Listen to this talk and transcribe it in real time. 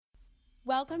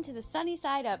Welcome to the Sunny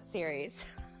Side Up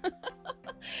series.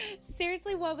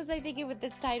 Seriously, what was I thinking with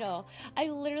this title? I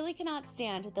literally cannot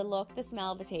stand the look, the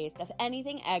smell, the taste of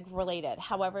anything egg related.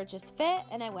 However, it just fit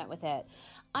and I went with it.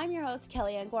 I'm your host,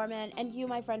 Kellyanne Gorman, and you,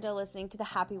 my friend, are listening to the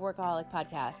Happy Workaholic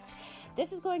Podcast.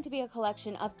 This is going to be a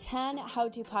collection of 10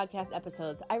 how-to podcast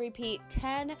episodes. I repeat,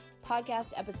 10 podcast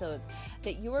episodes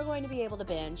that you are going to be able to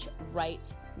binge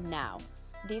right now.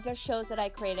 These are shows that I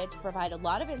created to provide a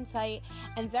lot of insight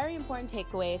and very important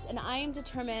takeaways, and I am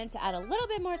determined to add a little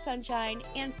bit more sunshine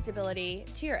and stability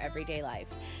to your everyday life.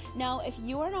 Now, if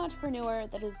you are an entrepreneur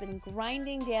that has been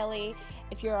grinding daily,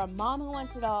 if you're a mom who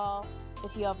wants it all,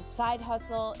 if you have a side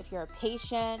hustle, if you're a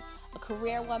patient, a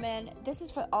career woman, this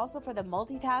is also for the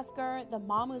multitasker, the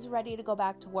mom who's ready to go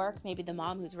back to work, maybe the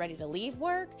mom who's ready to leave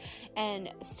work and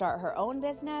start her own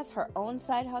business, her own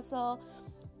side hustle,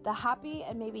 the happy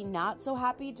and maybe not so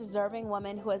happy, deserving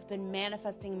woman who has been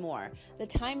manifesting more. The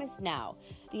time is now.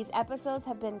 These episodes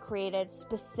have been created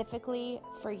specifically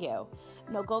for you.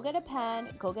 Now go get a pen,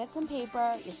 go get some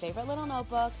paper, your favorite little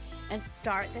notebook, and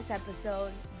start this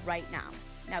episode right now.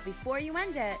 Now, before you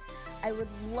end it, I would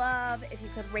love if you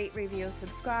could rate, review,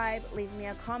 subscribe, leave me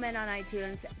a comment on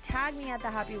iTunes, tag me at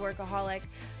The Happy Workaholic,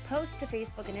 post to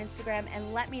Facebook and Instagram,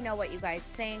 and let me know what you guys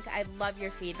think. I'd love your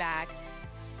feedback.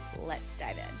 Let's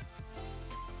dive in.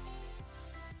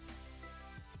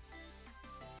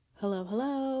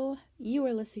 Hello. You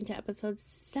are listening to episode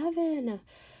 7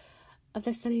 of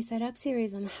the Sunny Side Up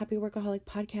series on the Happy Workaholic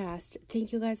Podcast.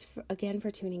 Thank you guys again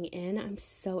for tuning in. I'm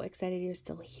so excited you're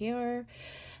still here.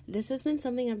 This has been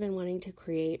something I've been wanting to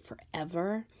create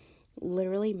forever,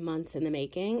 literally months in the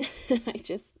making.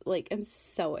 I'm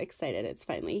so excited it's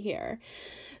finally here.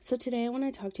 So today I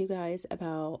want to talk to you guys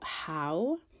about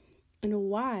how and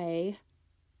why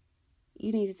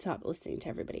you need to stop listening to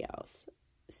everybody else.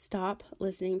 Stop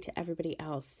listening to everybody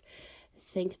else.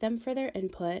 Thank them for their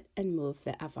input and move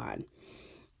the F on.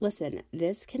 Listen,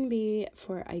 this can be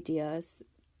for ideas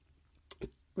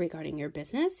regarding your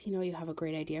business. You know, you have a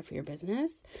great idea for your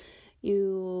business.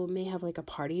 You may have like a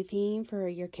party theme for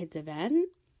your kid's event,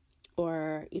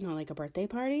 or, like a birthday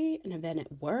party, an event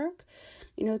at work.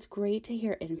 It's great to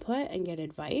hear input and get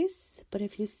advice, but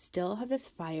if you still have this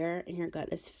fire in your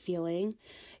gut, this feeling,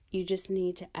 you just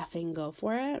need to effing go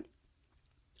for it.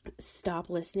 Stop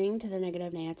listening to the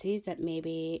negative Nancy's that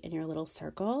maybe in your little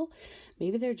circle,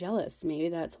 maybe they're jealous. Maybe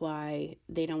that's why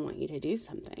they don't want you to do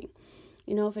something.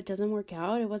 If it doesn't work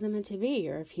out, it wasn't meant to be.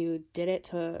 Or if you did it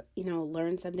to,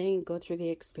 learn something, go through the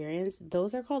experience,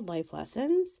 those are called life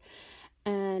lessons.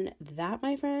 And that,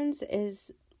 my friends,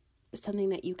 is something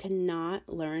that you cannot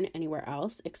learn anywhere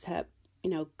else except,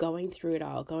 going through it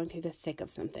all, going through the thick of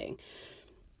something.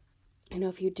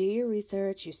 If you do your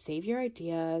research, you save your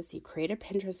ideas, you create a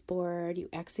Pinterest board, you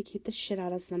execute the shit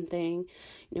out of something,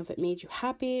 if it made you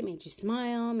happy, made you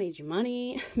smile, made you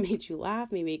money, made you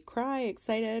laugh, made you cry,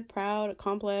 excited, proud,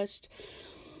 accomplished,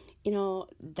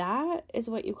 that is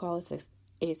what you call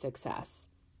a success.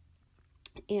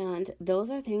 And those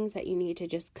are things that you need to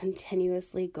just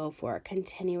continuously go for,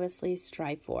 continuously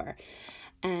strive for.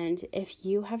 And if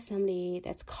you have somebody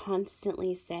that's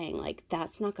constantly saying, like,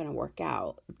 that's not going to work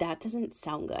out, that doesn't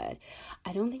sound good,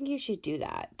 I don't think you should do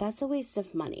that. That's a waste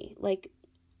of money. Like,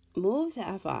 move the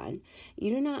F on.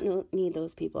 You do not need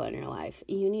those people in your life.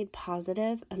 You need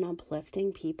positive and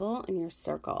uplifting people in your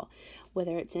circle,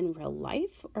 whether it's in real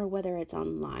life or whether it's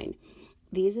online.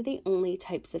 These are the only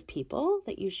types of people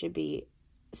that you should be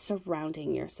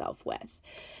surrounding yourself with.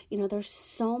 There's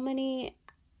so many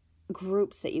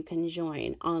groups that you can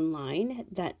join online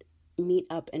that meet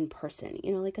up in person,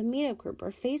 like a meetup group or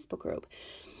Facebook group.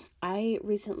 I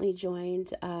recently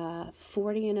joined a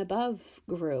 40 and above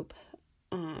group.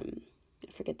 I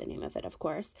forget the name of it, of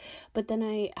course, but then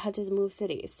I had to move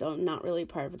cities, so I'm not really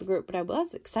part of the group, but I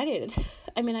was excited.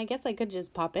 I guess I could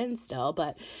just pop in still,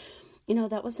 but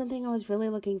that was something I was really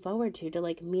looking forward to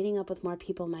like meeting up with more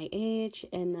people my age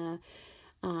in the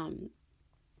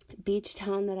beach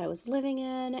town that I was living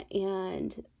in,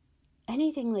 and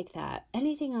anything like that,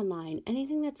 anything online,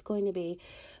 anything that's going to be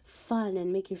fun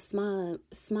and make you smile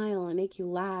and make you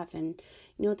laugh. And,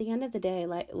 at the end of the day,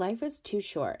 life is too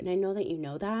short. And I know that you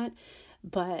know that,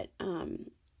 but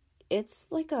it's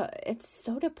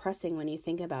so depressing when you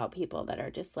think about people that are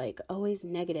just like always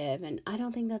negative and I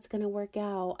don't think that's going to work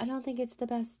out. I don't think it's the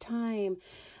best time.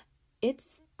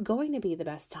 It's going to be the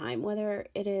best time, whether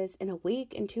it is in a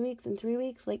week, in 2 weeks, in 3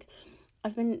 weeks. Like,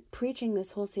 I've been preaching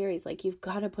this whole series, like, you've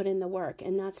got to put in the work,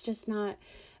 and that's just not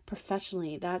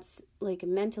professionally, that's like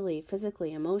mentally,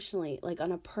 physically, emotionally, like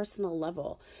on a personal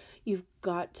level. You've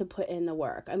got to put in the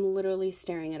work. I'm literally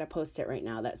staring at a Post-it right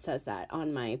now that says that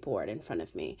on my board in front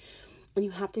of me. And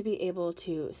you have to be able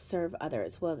to serve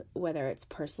others, whether it's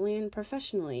personally and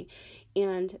professionally.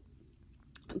 And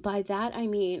by that, I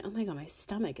mean, oh my God, my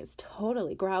stomach is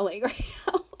totally growling right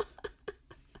now.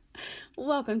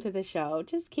 Welcome to the show.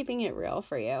 Just keeping it real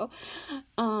for you.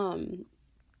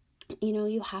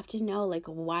 You have to know like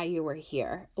why you were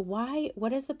here.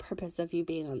 What is the purpose of you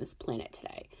being on this planet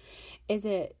today? Is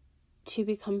it to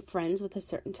become friends with a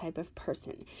certain type of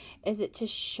person? Is it to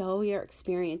show your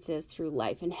experiences through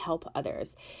life and help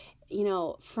others?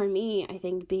 For me, I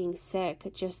think being sick,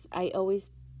 I always,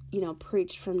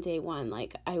 preached from day one,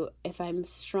 like if I'm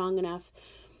strong enough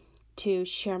to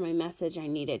share my message, I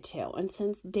needed to. And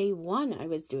since day one, I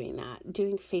was doing that,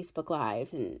 doing Facebook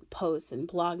Lives and posts and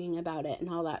blogging about it and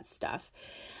all that stuff.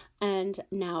 And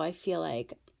now I feel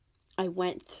like I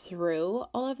went through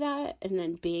all of that and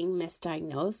then being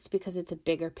misdiagnosed because it's a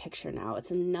bigger picture now.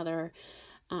 It's another,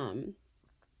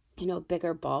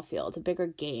 bigger ball field, a bigger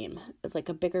game. It's like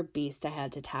a bigger beast I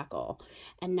had to tackle.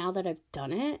 And now that I've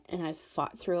done it and I've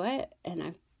fought through it and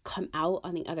I've come out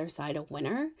on the other side a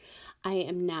winner, I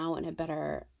am now in a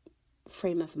better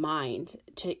frame of mind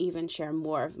to even share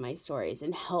more of my stories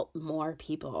and help more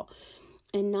people.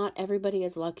 And not everybody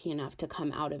is lucky enough to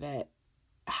come out of it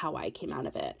how I came out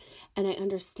of it. And I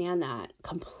understand that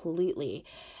completely.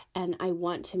 And I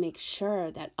want to make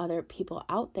sure that other people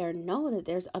out there know that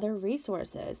there's other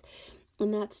resources.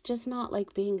 And that's just not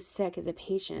like being sick as a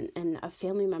patient and a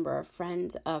family member or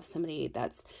friend of somebody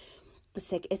that's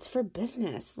sick. It's for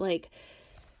business. Like,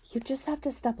 you just have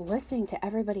to stop listening to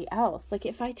everybody else. Like,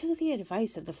 if I took the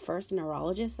advice of the first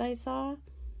neurologist I saw,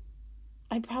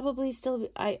 I'd probably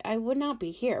I would not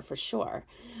be here for sure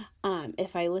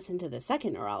if I listened to the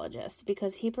second neurologist,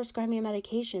 because he prescribed me a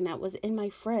medication that was in my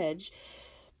fridge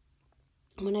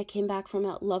when I came back from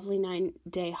a lovely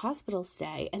 9-day hospital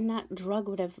stay, and that drug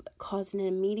would have caused an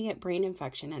immediate brain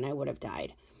infection and I would have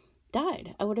died.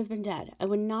 I would have been dead. I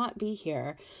would not be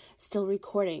here still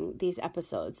recording these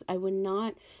episodes. I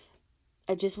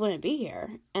just wouldn't be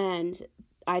here. And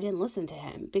I didn't listen to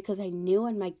him because I knew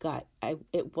in my gut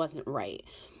it wasn't right.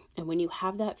 And when you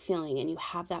have that feeling and you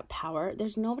have that power,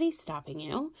 there's nobody stopping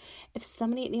you.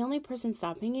 The only person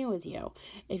stopping you is you.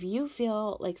 If you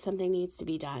feel like something needs to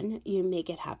be done, you make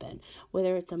it happen.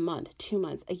 Whether it's a month, 2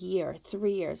 months, a year,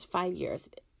 3 years, 5 years.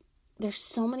 I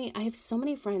have so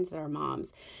many friends that are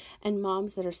moms and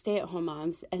moms that are stay-at-home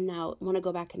moms and now want to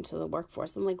go back into the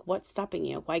workforce. I'm like, what's stopping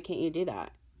you? Why can't you do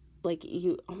that? Like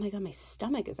oh my God, my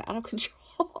stomach is out of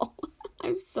control.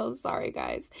 I'm so sorry,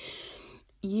 guys.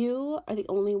 You are the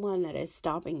only one that is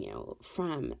stopping you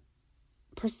from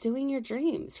pursuing your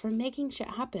dreams, from making shit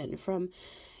happen, from,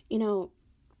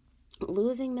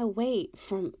 losing the weight,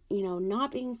 from,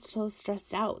 not being so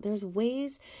stressed out. There's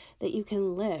ways that you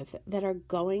can live that are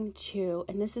going to,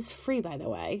 and this is free, by the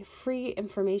way, free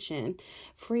information,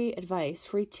 free advice,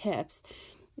 free tips,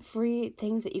 free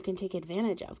things that you can take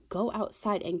advantage of. Go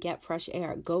outside and get fresh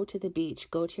air. Go to the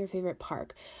beach. Go to your favorite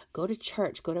park. Go to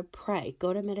church. Go to pray.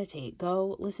 Go to meditate.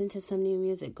 Go listen to some new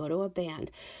music. Go to a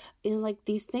band.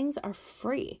 These things are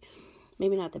free.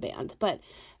 Maybe not the band, but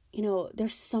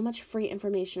there's so much free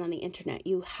information on the internet.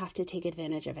 You have to take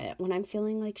advantage of it. When I'm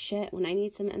feeling like shit, when I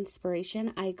need some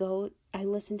inspiration, I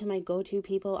listen to my go-to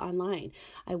people online.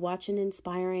 I watch an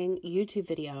inspiring YouTube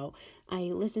video. I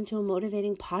listen to a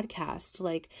motivating podcast.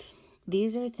 Like,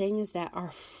 these are things that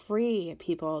are free,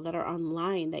 people that are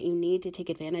online that you need to take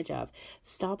advantage of.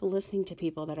 Stop listening to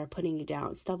people that are putting you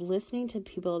down. Stop listening to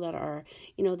people that are,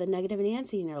 the negative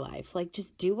Nancy in your life. Like,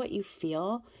 just do what you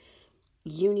feel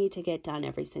you need to get done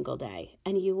every single day.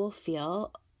 And you will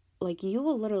feel like you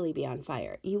will literally be on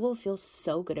fire. You will feel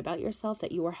so good about yourself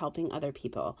that you are helping other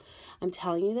people. I'm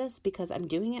telling you this because I'm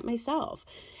doing it myself.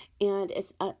 And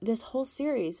it's this whole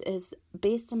series is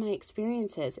based on my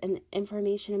experiences and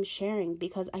information I'm sharing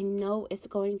because I know it's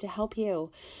going to help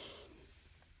you.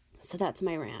 So that's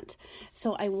my rant.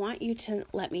 So I want you to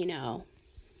let me know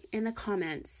in the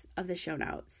comments of the show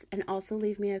notes, and also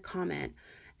leave me a comment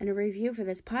and a review for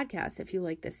this podcast if you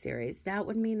like this series. That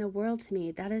would mean the world to me.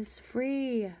 That is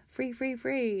free. Free, free,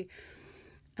 free.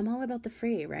 I'm all about the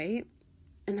free, right?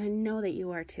 And I know that you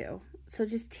are too. So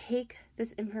just take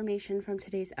this information from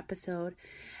today's episode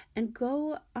and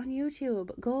go on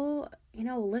YouTube. Go,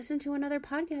 listen to another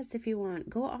podcast if you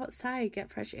want. Go outside, get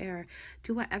fresh air.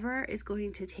 Do whatever it's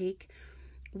going to take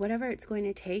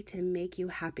to make you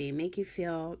happy, make you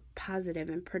feel positive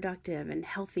and productive and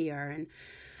healthier and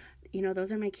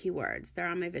those are my keywords. They're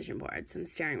on my vision board, so I'm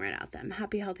staring right at them.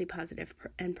 Happy, healthy, positive,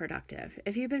 and productive.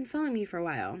 If you've been following me for a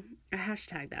while, I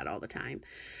hashtag that all the time.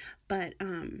 But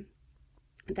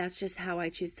that's just how I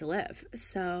choose to live.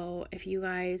 So if you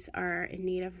guys are in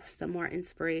need of some more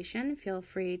inspiration, feel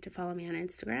free to follow me on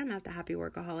Instagram at The Happy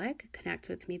Workaholic. Connect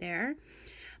with me there.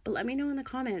 But let me know in the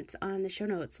comments on the show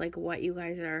notes, like what you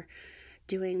guys are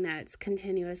doing that's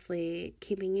continuously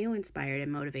keeping you inspired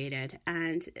and motivated,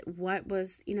 and what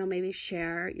was, maybe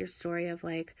share your story of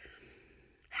like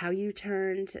how you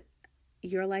turned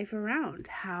your life around,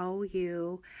 how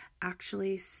you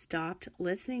actually stopped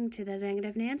listening to the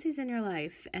negative Nancys in your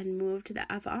life and moved the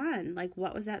F on. Like,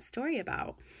 what was that story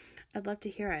about? I'd love to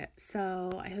hear it.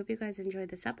 So I hope you guys enjoyed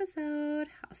this episode.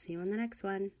 I'll see you on the next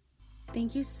one.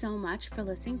 Thank you so much for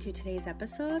listening to today's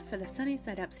episode for the Sunny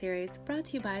Side Up series, brought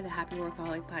to you by the Happy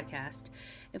Workaholic Podcast.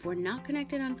 If we're not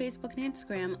connected on Facebook and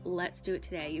Instagram, let's do it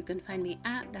today. You can find me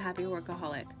at The Happy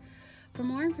Workaholic. For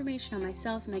more information on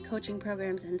myself, my coaching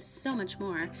programs, and so much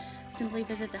more, simply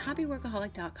visit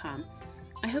thehappyworkaholic.com.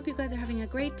 I hope you guys are having a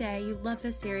great day. You love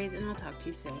this series, and I'll talk to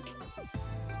you soon.